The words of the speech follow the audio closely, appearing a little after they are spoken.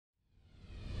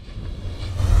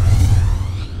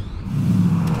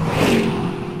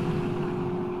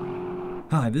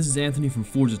Hi, this is Anthony from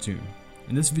ForzaTune.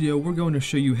 In this video, we're going to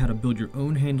show you how to build your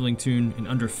own handling tune in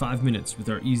under 5 minutes with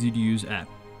our easy-to-use app.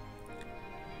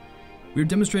 We are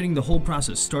demonstrating the whole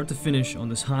process start to finish on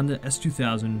this Honda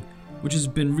S2000, which has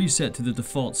been reset to the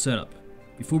default setup.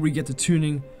 Before we get to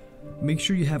tuning, make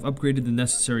sure you have upgraded the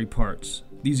necessary parts.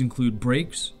 These include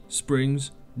brakes, springs,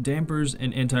 dampers,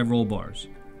 and anti-roll bars.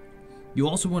 You'll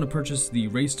also want to purchase the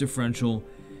race differential,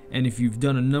 and if you've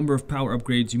done a number of power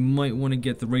upgrades, you might want to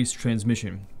get the race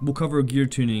transmission. We'll cover gear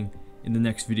tuning in the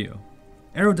next video.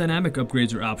 Aerodynamic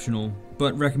upgrades are optional,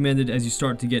 but recommended as you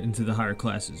start to get into the higher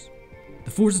classes.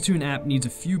 The ForzaTune app needs a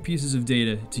few pieces of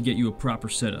data to get you a proper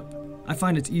setup. I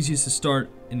find it's easiest to start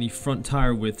in the front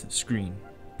tire width screen.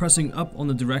 Pressing up on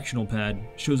the directional pad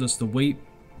shows us the weight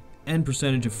and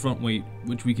percentage of front weight,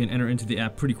 which we can enter into the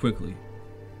app pretty quickly.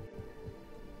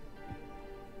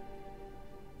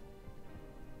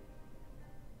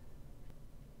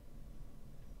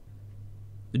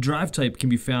 The drive type can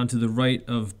be found to the right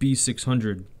of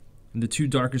B600, and the two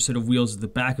darker set of wheels at the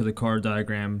back of the car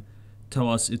diagram tell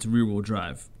us it's rear-wheel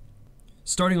drive.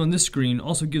 Starting on this screen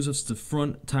also gives us the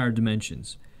front tire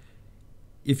dimensions.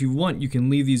 If you want, you can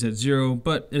leave these at 0,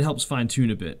 but it helps fine-tune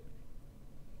a bit.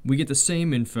 We get the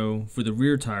same info for the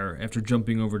rear tire after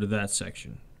jumping over to that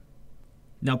section.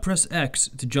 Now press X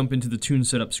to jump into the tune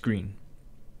setup screen.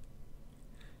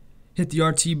 Hit the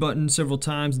RT button several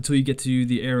times until you get to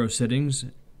the aero settings.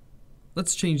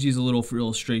 Let's change these a little for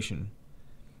illustration.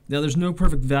 Now there's no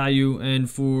perfect value, and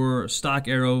for stock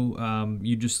aero,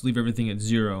 you just leave everything at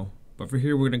 0. But for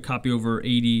here, we're going to copy over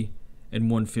 80 and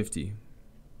 150.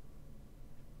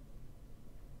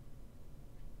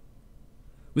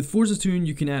 With ForzaTune,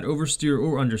 you can add oversteer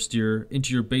or understeer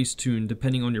into your base tune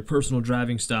depending on your personal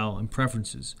driving style and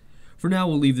preferences. For now,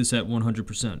 we'll leave this at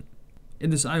 100%. In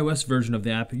this iOS version of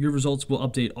the app, your results will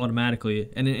update automatically,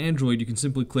 and in Android, you can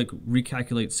simply click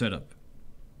Recalculate Setup.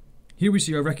 Here we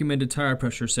see our recommended tire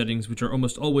pressure settings, which are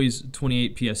almost always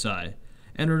 28 psi.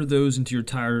 Enter those into your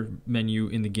tire menu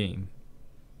in the game.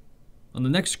 On the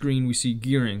next screen, we see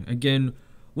gearing. Again,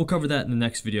 we'll cover that in the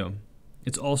next video.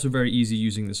 It's also very easy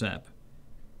using this app.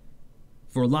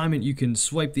 For alignment, you can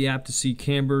swipe the app to see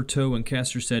camber, toe, and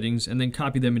caster settings, and then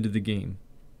copy them into the game.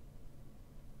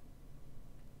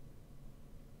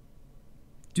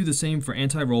 Do the same for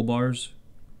anti-roll bars,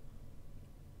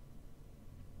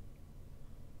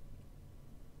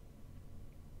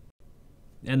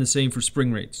 and the same for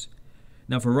spring rates.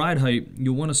 Now for ride height,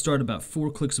 you'll want to start about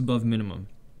 4 clicks above minimum.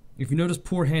 If you notice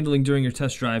poor handling during your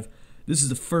test drive, this is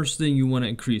the first thing you want to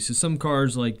increase, as some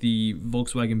cars like the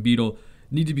Volkswagen Beetle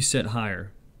need to be set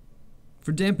higher.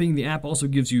 For damping, the app also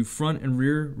gives you front and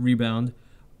rear rebound,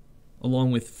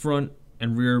 along with front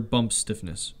and rear bump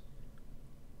stiffness.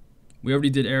 We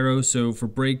already did aero, so for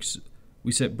brakes,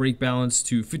 we set brake balance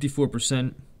to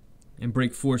 54% and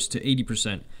brake force to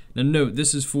 80%. Now note,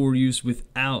 this is for use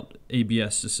without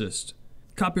ABS assist.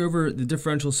 Copy over the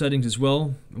differential settings as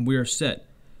well, and we are set.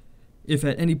 If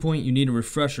at any point you need a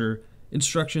refresher,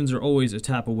 instructions are always a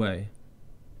tap away.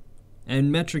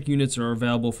 And metric units are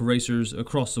available for racers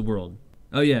across the world.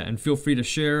 Oh yeah, and feel free to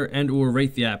share and or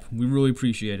rate the app. We really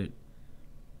appreciate it.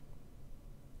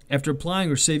 After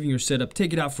applying or saving your setup,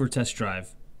 take it out for a test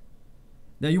drive.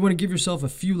 Now you want to give yourself a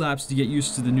few laps to get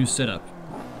used to the new setup.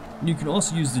 You can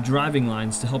also use the driving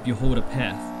lines to help you hold a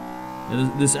path.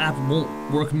 Now, this app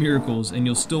won't work miracles, and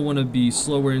you'll still want to be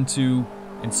slower into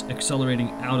and accelerating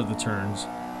out of the turns.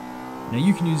 Now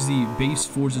you can use the base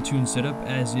ForzaTune setup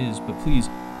as is, but please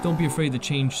don't be afraid to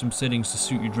change some settings to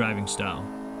suit your driving style.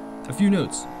 A few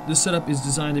notes: this setup is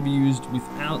designed to be used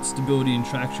without stability and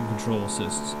traction control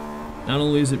assists. Not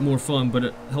only is it more fun, but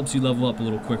it helps you level up a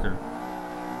little quicker.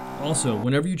 Also,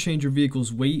 whenever you change your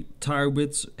vehicle's weight, tire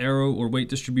widths, aero, or weight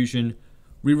distribution,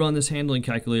 rerun this handling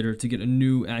calculator to get a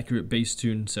new accurate base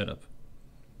tune setup.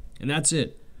 And that's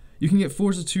it. You can get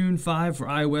ForzaTune 5 for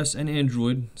iOS and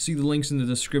Android. See the links in the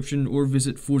description or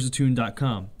visit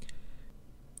ForzaTune.com.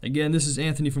 Again, this is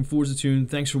Anthony from ForzaTune.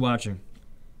 Thanks for watching.